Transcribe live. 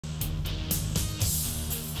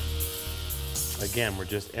Again, we're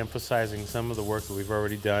just emphasizing some of the work that we've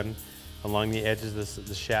already done along the edges of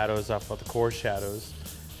the shadows, off of the core shadows.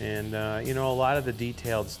 And you know, a lot of the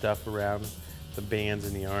detailed stuff around the bands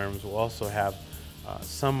and the arms will also have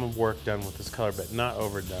some work done with this color, but not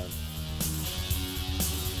overdone.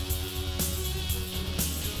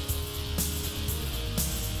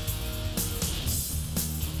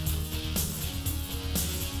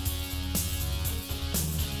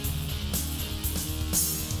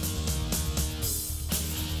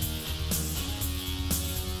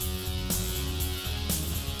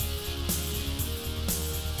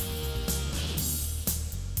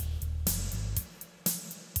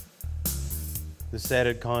 This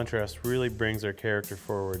added contrast really brings our character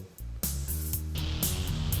forward.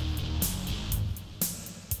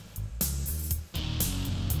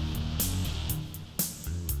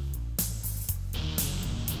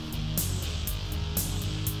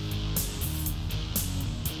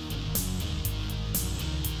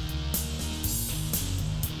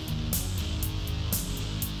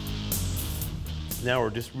 Now we're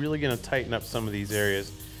just really going to tighten up some of these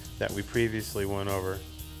areas that we previously went over.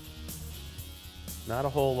 Not a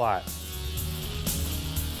whole lot.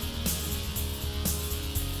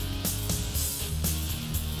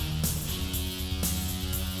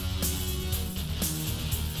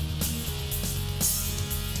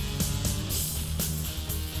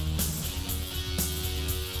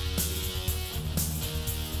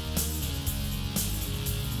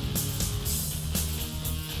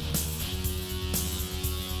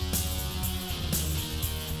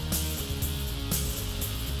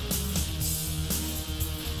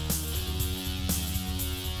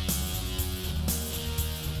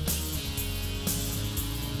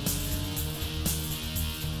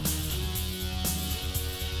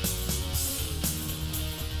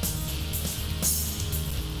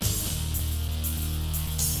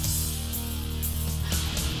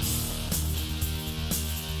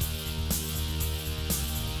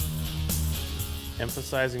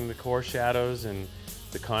 Emphasizing the core shadows and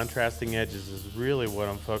the contrasting edges is really what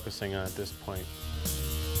I'm focusing on at this point.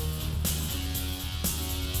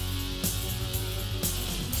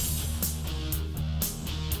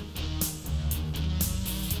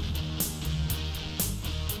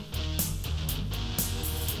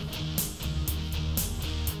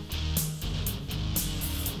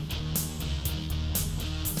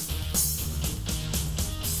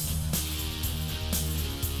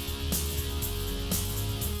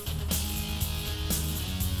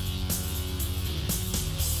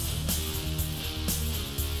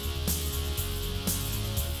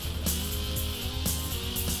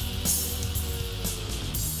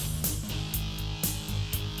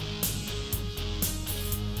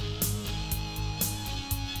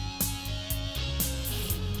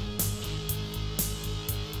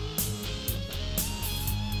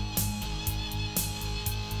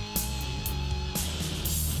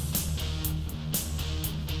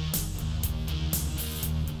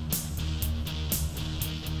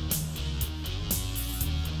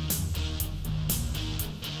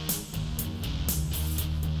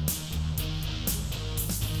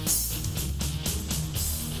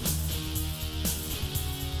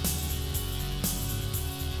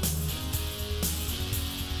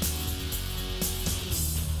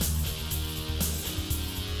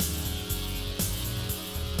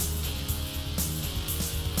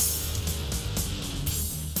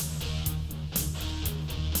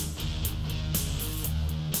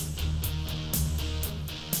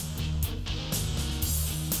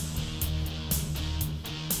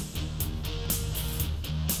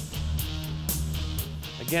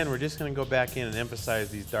 Again, we're just going to go back in and emphasize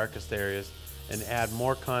these darkest areas and add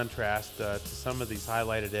more contrast to some of these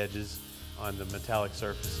highlighted edges on the metallic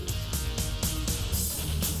surfaces.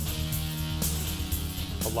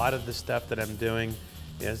 A lot of the stuff that I'm doing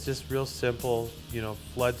is just real simple, you know,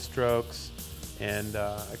 flood strokes and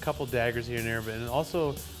a couple daggers here and there, but and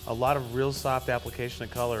also a lot of real soft application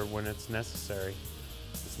of color when it's necessary.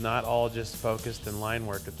 It's not all just focused and line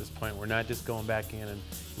work at this point. We're not just going back in and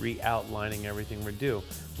re-outlining everything we do.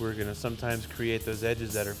 We're going to sometimes create those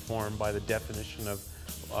edges that are formed by the definition of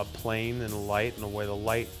a plane and light and the way the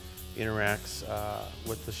light interacts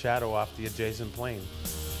with the shadow off the adjacent plane.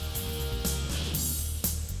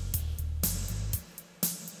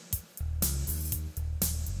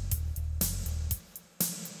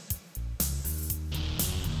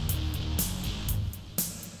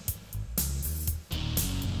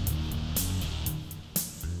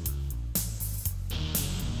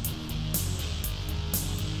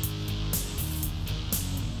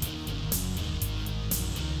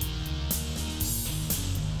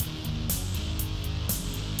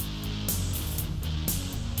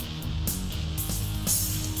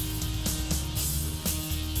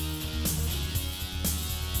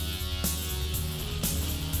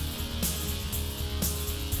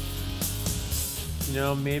 You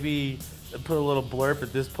know, maybe put a little blurb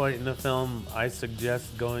at this point in the film. I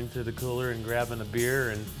suggest going to the cooler and grabbing a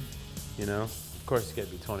beer, and you know, of course you gotta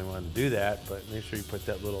be 21 to do that, but make sure you put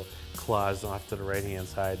that little clause off to the right-hand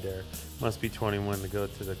side there. Must be 21 to go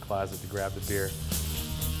to the closet to grab the beer.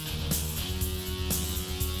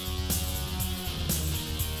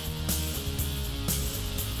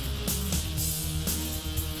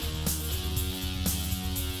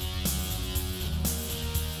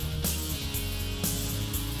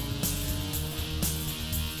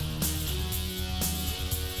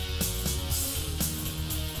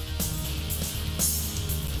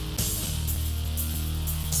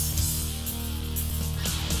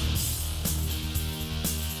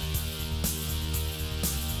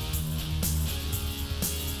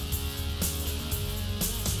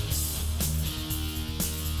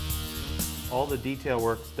 All the detail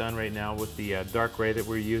work's done right now with the dark gray that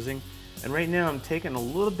we're using. And right now I'm taking a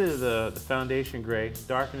little bit of the foundation gray,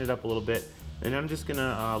 darken it up a little bit, and I'm just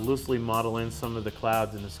gonna loosely model in some of the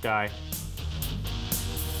clouds in the sky.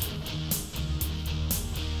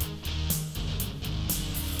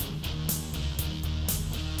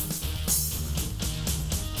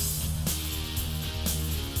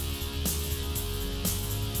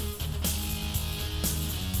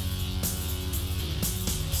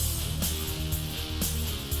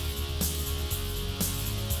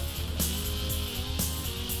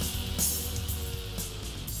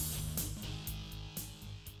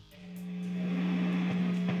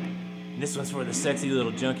 This one's for the sexy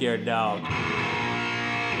little junkyard dog.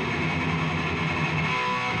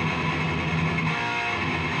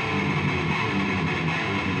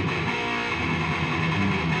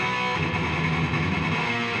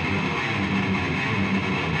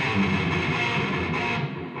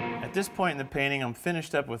 At this point in the painting, I'm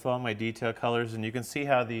finished up with all my detail colors, and you can see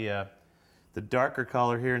how the darker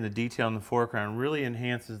color here and the detail in the foreground really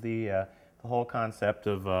enhances the whole concept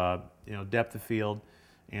of you know, depth of field,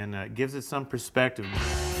 and gives it some perspective.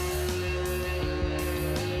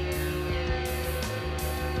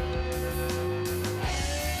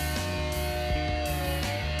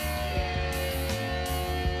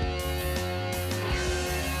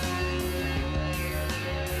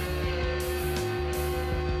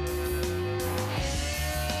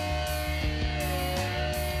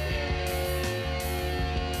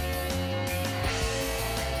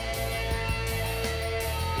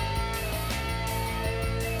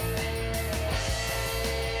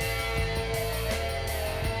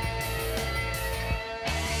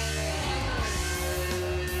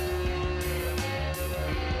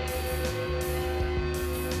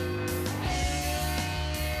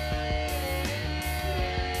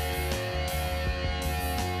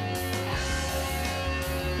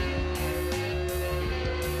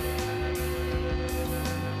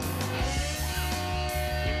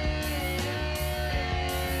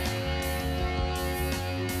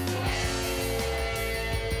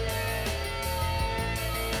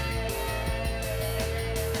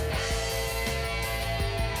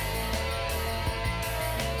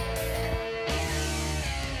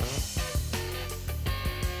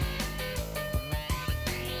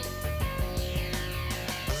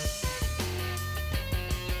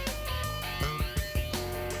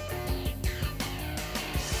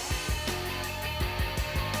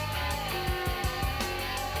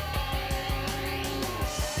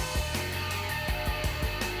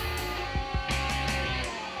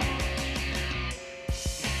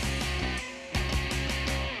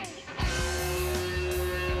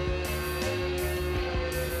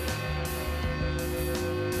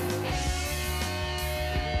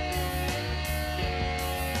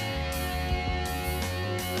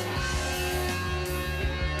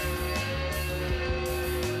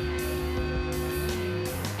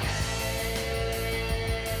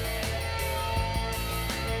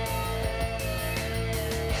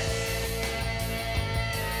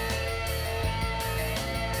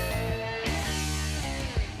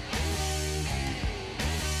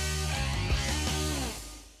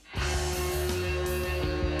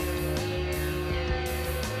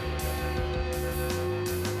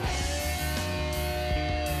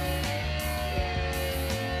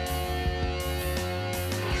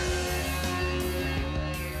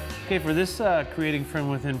 Okay, for this Creating From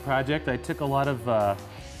Within project, I took a lot of the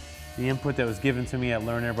input that was given to me at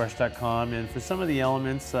learnairbrush.com, and for some of the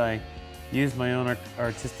elements I used my own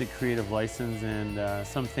artistic creative license, and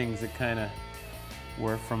some things that kind of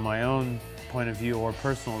were from my own point of view or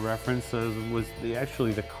personal reference. So it was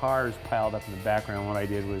actually the cars piled up in the background. What I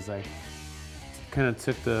did was I kind of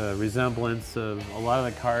took the resemblance of a lot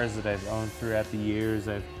of the cars that I've owned throughout the years.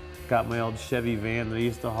 I've got my old Chevy van that I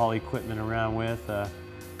used to haul equipment around with. A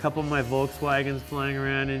couple of my Volkswagens flying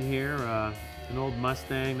around in here. An old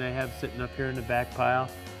Mustang that I have sitting up here in the back pile.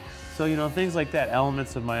 So, you know, things like that,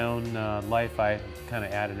 elements of my own life, I kind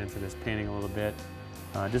of added into this painting a little bit,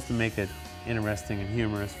 just to make it interesting and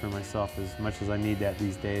humorous for myself as much as I need that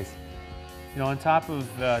these days. You know, on top of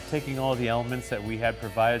taking all the elements that we had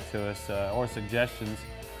provided to us, or suggestions,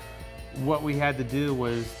 what we had to do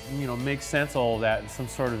was, you know, make sense of all of that in some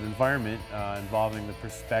sort of environment involving the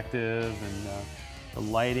perspective and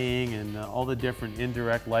the lighting and all the different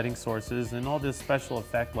indirect lighting sources and all the special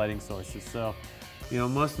effect lighting sources. So, you know,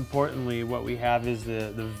 most importantly, what we have is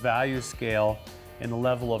the value scale and the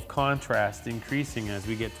level of contrast increasing as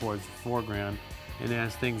we get towards the foreground, and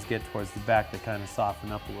as things get towards the back, they kind of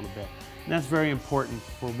soften up a little bit. And that's very important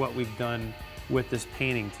for what we've done with this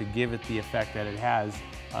painting to give it the effect that it has,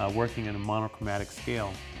 working in a monochromatic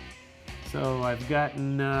scale. So I've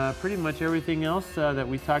gotten pretty much everything else that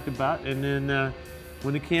we talked about, and then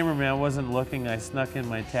when the cameraman wasn't looking, I snuck in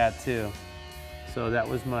my tattoo. So that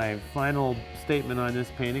was my final statement on this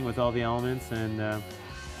painting with all the elements and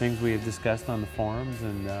things we have discussed on the forums,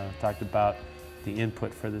 and talked about the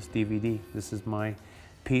input for this DVD. This is my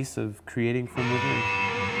piece of creating from within.